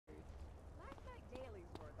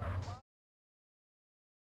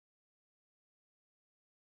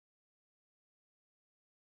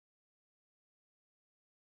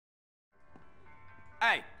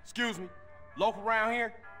Hey, excuse me. Local around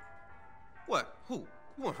here? What? Who?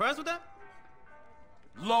 You want friends with that?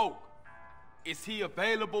 Loke. Is he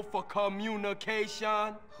available for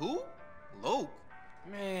communication? Who? Loke?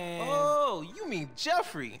 Man. Oh, you mean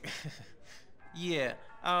Jeffrey. Yeah,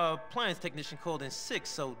 our appliance technician called in sick,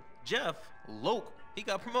 so Jeff, Loke, he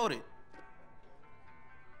got promoted.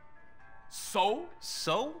 So?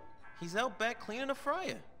 So? He's out back cleaning the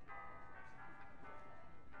fryer.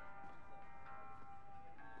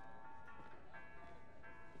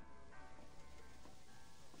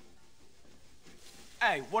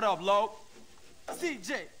 Hey, what up, Loke?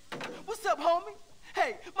 CJ, what's up, homie?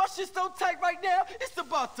 Hey, my shit's so tight right now, it's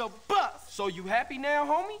about to bust. So you happy now,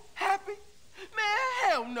 homie? Happy? Man,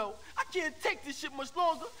 hell no. I can't take this shit much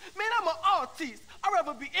longer. Man, I'm an artist. I'd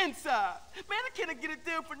rather be inside. Man, I can't get it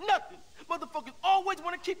there for nothing. Motherfuckers always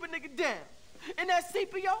want to keep a nigga down. And that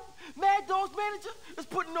CPO, Mad Dog's manager, is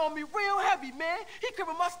putting on me real heavy, man. He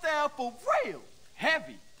covering my style for real.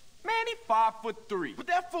 Heavy? Man, he 5'3". But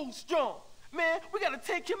that fool's strong. Man, we gotta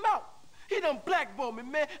take him out. He done blackballed me,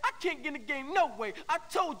 man. I can't get in the game no way. I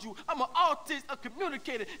told you, I'm an artist, a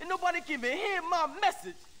communicator, and nobody can even hear my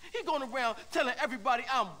message. He going around telling everybody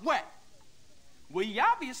I'm whack. Well, he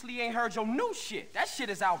obviously ain't heard your new shit. That shit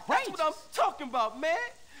is outrageous. That's what I'm talking about, man.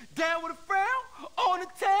 Down with a frown, on the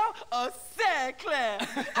tail, a sad clown.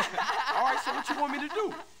 All right, so what you want me to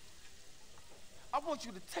do? I want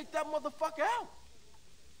you to take that motherfucker out.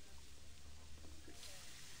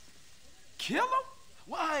 Kill him?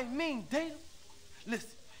 Well, I ain't mean date him. Listen,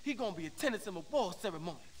 he gonna be attending some award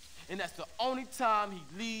ceremony, and that's the only time he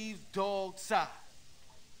leaves dog's side.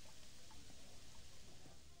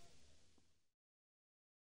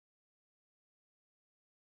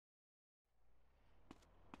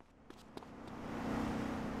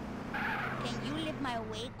 Can you lift my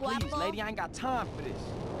weight, guapo? Please, lady, I ain't got time for this.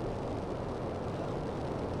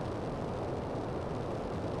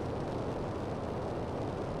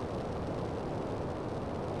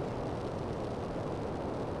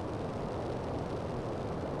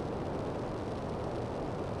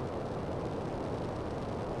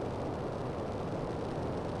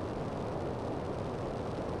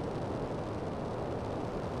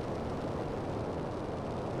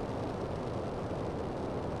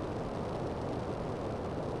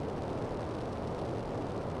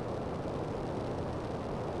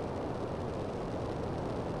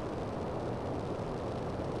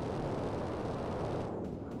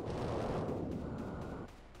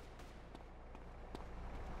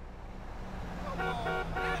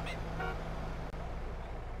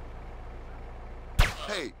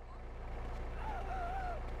 Hey.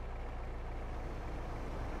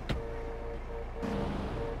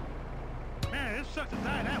 Man, it sucks to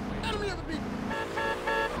die that way. Enemy of the people.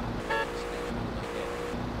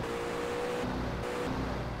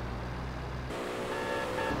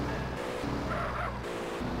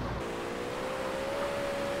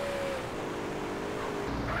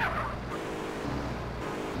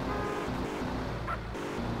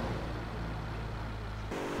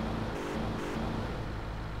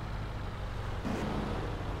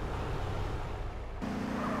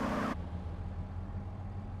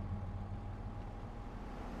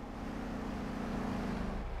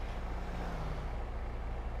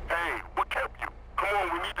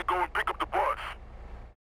 We need to go and pick up the bus.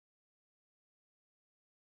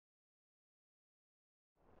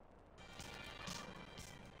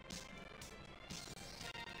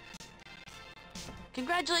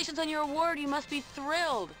 Congratulations on your award. You must be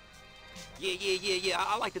thrilled. Yeah.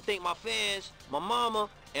 I like to thank my fans, my mama,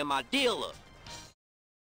 and my dealer.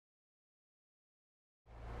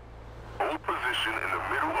 Hold position in the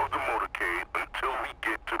middle of the motorcade until we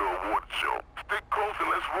get to the award show. Stick close and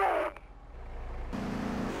let's roll.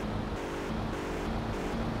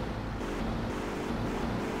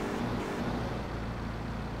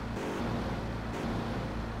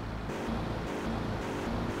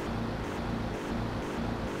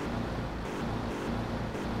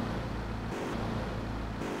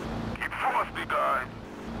 Keep frosty, guys.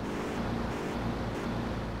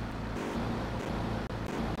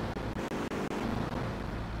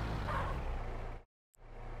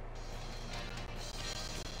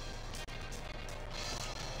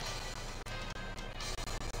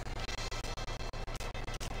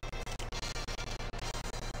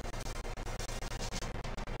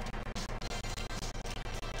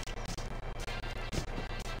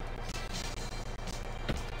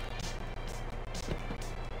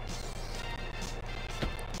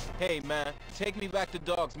 Hey, man, take me back to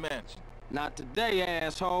Dog's Mansion. Not today,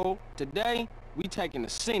 asshole. Today, we taking the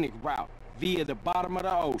scenic route via the bottom of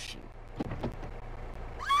the ocean.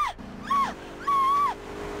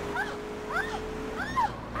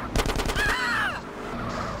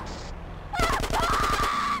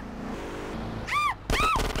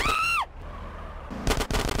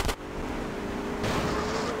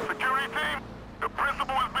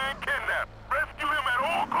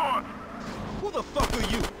 fuck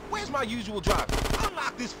are you? Where's my usual driver?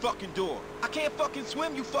 Unlock this fucking door. I can't fucking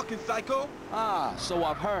swim, you fucking psycho. Ah, so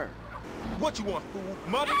I've heard. What you want, fool?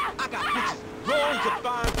 Money? I got bitches. Loads of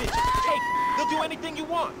fine bitches. Take them. They'll do anything you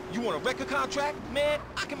want. You want a record contract? Man,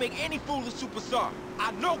 I can make any fool a superstar.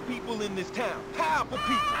 I know people in this town. Powerful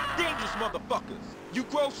people. Dangerous motherfuckers. You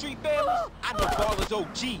Grove Street families? I know ballers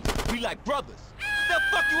OGs. We like brothers. They'll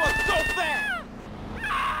fuck you up so fast.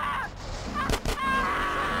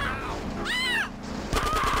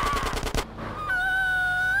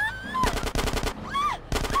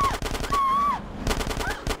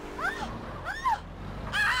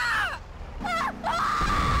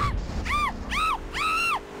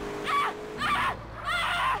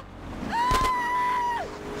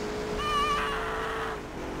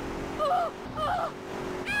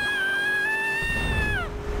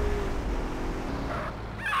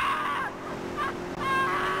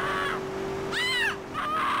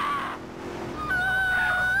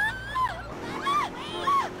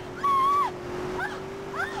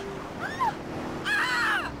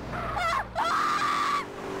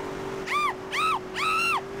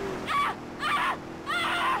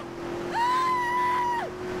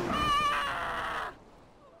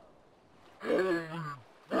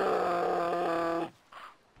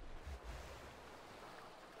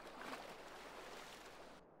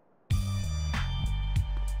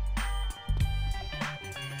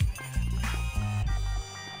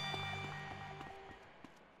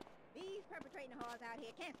 Perpetrating whores out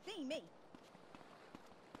here can't see me.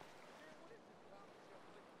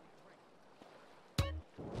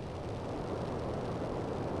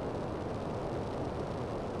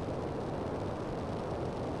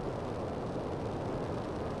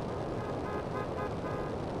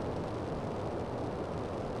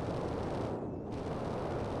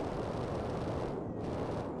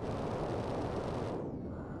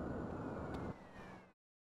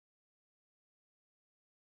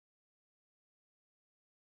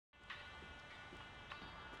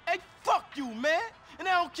 Hey, fuck you, man. And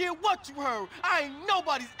I don't care what you heard. I ain't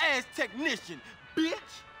nobody's ass technician, bitch.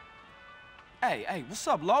 Hey, what's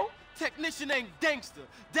up, Lo? Technician ain't gangster.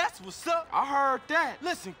 That's what's up. I heard that.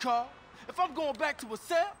 Listen, Carl. If I'm going back to a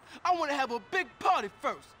cell, I want to have a big party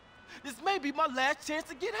first. This may be my last chance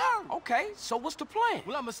to get hurt. Okay, so what's the plan?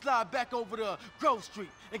 Well, I'ma slide back over to Grove Street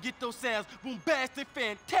and get those sounds bombastic,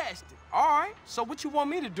 fantastic. All right, so what you want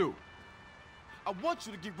me to do? I want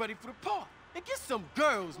you to get ready for the party and get some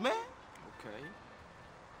girls, man. Okay.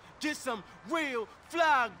 Get some real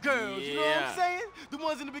fly girls, you know what I'm saying? The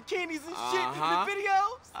ones in the bikinis and shit in the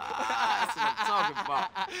videos. That's what I'm talking about.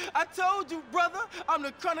 I told you, brother, I'm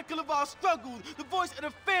the chronicle of our struggles, the voice of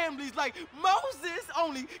the families, like Moses,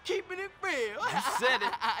 only keeping it real. You said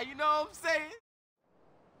it. You know what I'm saying?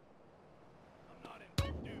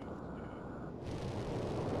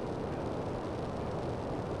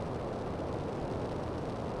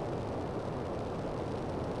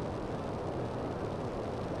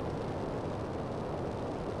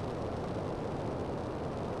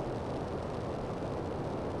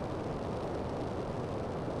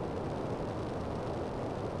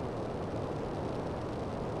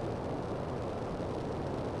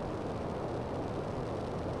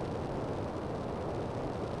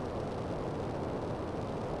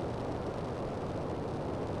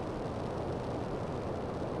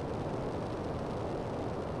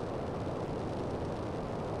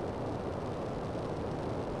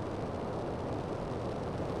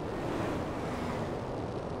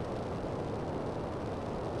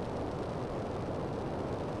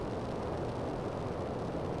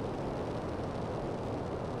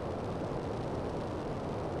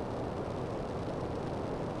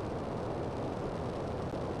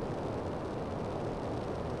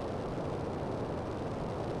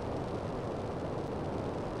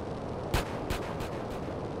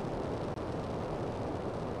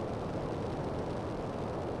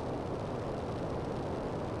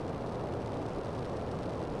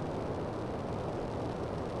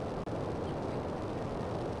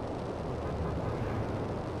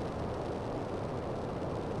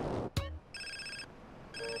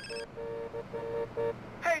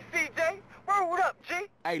 Hey, CJ, word up, G?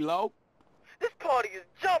 Hey, Lo. This party is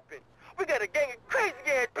jumping. We got a gang of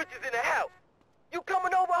crazy-ass bitches in the house. You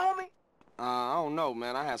coming over, homie? I don't know,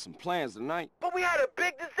 man. I had some plans tonight. But we had a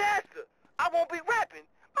big disaster. I won't be rapping.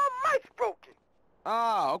 My mic's broken.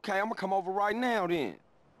 Ah, okay. I'm gonna come over right now, then.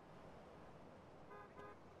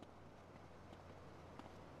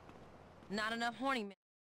 Not enough horny men.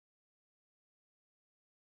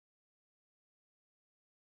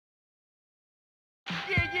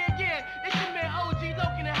 Yeah. It's your man OG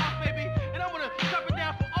Loke in the house, baby. And I'm gonna drop it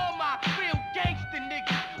down for all my real gangsta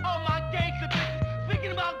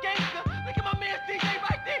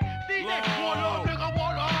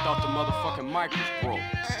thought the motherfucking mic was broke.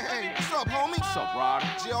 Hey, what's up, homie? What's up, Ryder?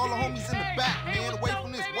 G, all the homies in the back, man, away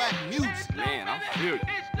from this whack music. Man, I feel you.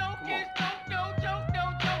 Come on.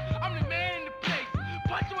 I'm the man in the place.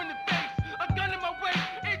 Punch you in the face. A gun in my waist.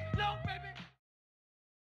 It's low, baby.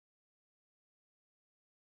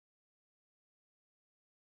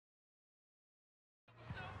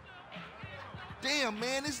 Damn,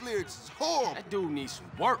 man, this lyrics is horrible. That dude needs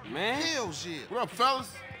some work, man. Hell yeah. What up, fellas?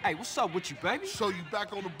 Hey, what's up with you, baby? So you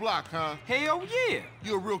back on the block, huh? Hell yeah.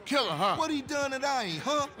 You a real killer, huh? What he done that I ain't,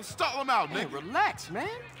 huh? Stall him out, Man, nigga. relax, man.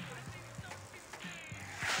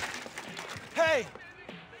 Hey,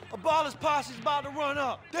 a baller's posse's about to run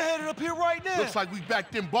up. They're headed up here right now. Looks like we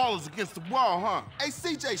backed them ballers against the wall, huh? Hey,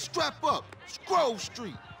 CJ, strap up. Scroll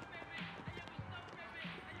Street.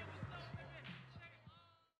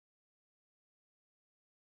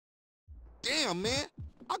 Damn, man.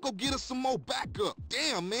 I go get us some more backup.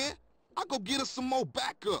 Damn, man. I go get us some more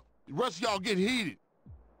backup. The rest of y'all getting heated.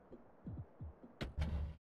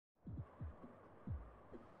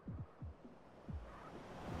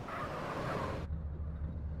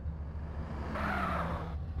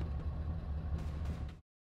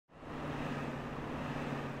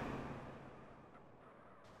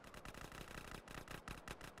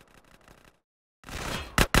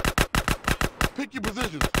 Pick your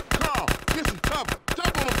positions. Carl, get some cover.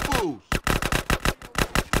 Jump on them fools.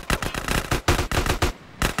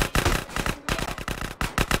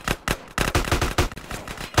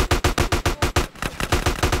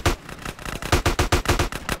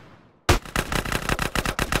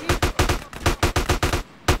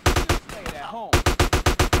 Stay at home.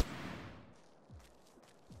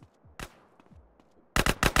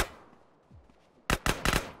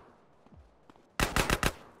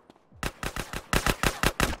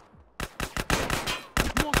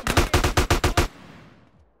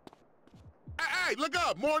 Hey, look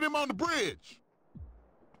up. More of them on the bridge.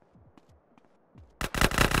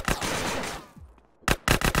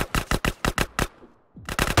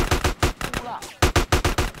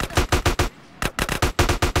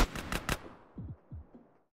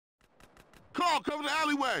 Carl, cover the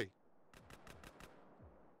alleyway.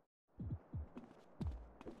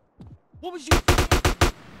 What was you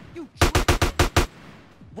saying? You tripped.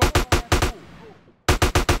 Roll on that fool.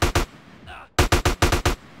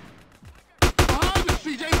 Behind us,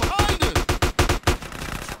 CJ, behind us.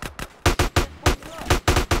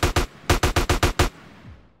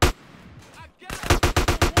 I got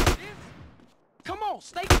it. Come on,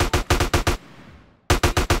 stay calm.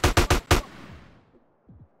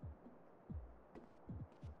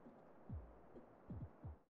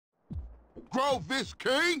 Grove this,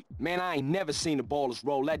 King. Man, I ain't never seen the ballers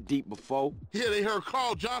roll that deep before. Yeah, they heard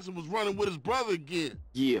Carl Johnson was running with his brother again.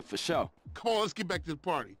 Yeah, for sure. Come on, let's get back to the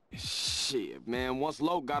party. Shit, man, once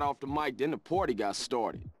Lo got off the mic, then the party got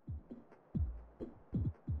started.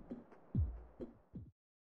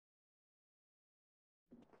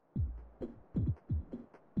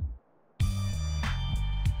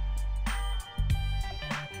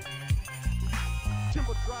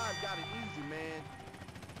 Timber Drive got it easy, man.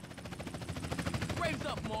 Raise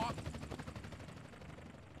up, Mark.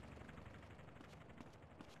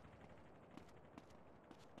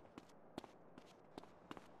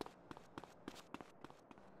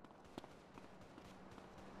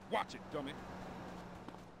 Watch it, dummy.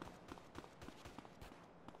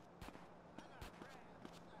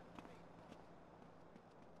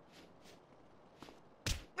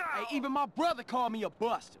 Hey, even my brother called me a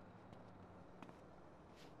buster.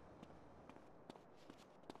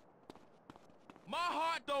 My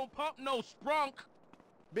heart don't pump no sprunk.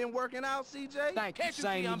 Been working out, CJ? Thank you, Can't you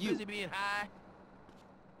same see to I'm you. busy being high?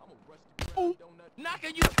 I'm a rusty donut.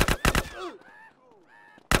 Knocking you.